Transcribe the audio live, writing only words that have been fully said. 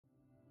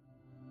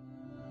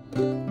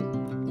Alright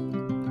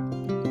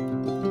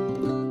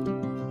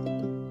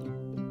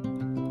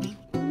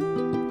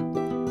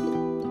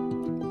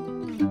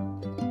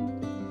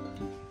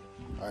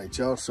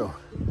y'all, so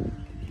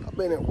I've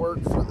been at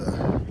work for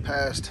the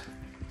past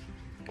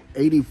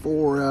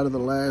 84 out of the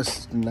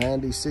last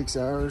 96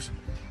 hours.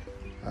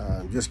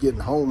 Just getting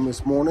home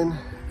this morning,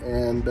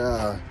 and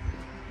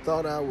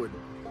thought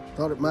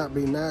it might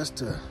be nice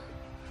to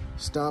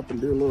stop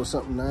and do a little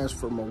something nice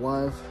for my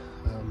wife.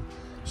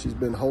 She's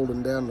been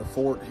holding down the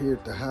fort here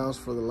at the house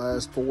for the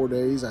last 4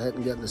 days. I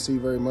hadn't gotten to see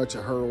very much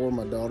of her or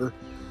my daughter,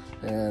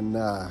 and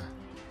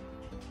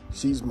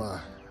she's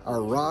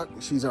our rock,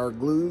 she's our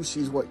glue,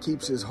 she's what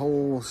keeps this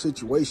whole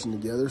situation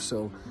together.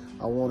 So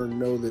I want her to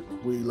know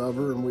that we love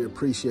her and we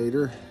appreciate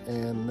her,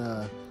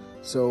 and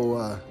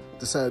so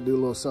decided to do a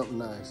little something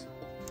nice.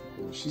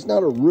 She's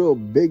not a real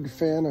big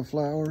fan of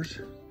flowers.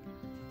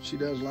 She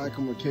does like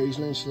them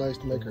occasionally, and she likes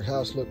to make her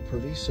house look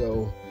pretty,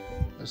 so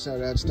I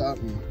decided I'd stop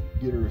and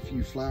get her a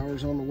few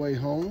flowers on the way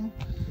home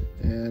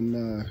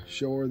and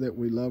show her that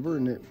we love her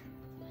and that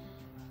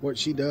what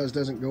she does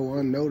doesn't go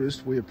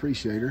unnoticed. We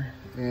appreciate her.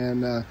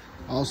 And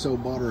also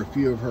bought her a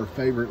few of her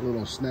favorite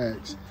little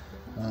snacks.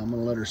 I'm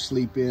gonna let her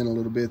sleep in a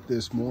little bit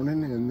this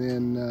morning, and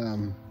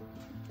then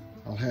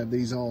I'll have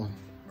these all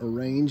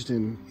arranged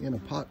in a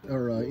pot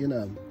or in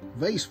a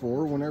vase for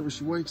her whenever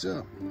she wakes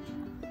up.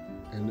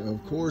 And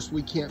of course,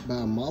 we can't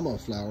buy mama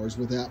flowers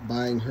without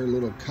buying her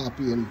little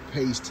copy and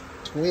paste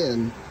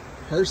twin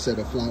her set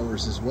of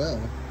flowers as well.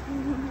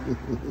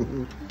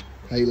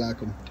 How you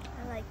like them?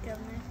 I like them.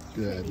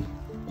 Good.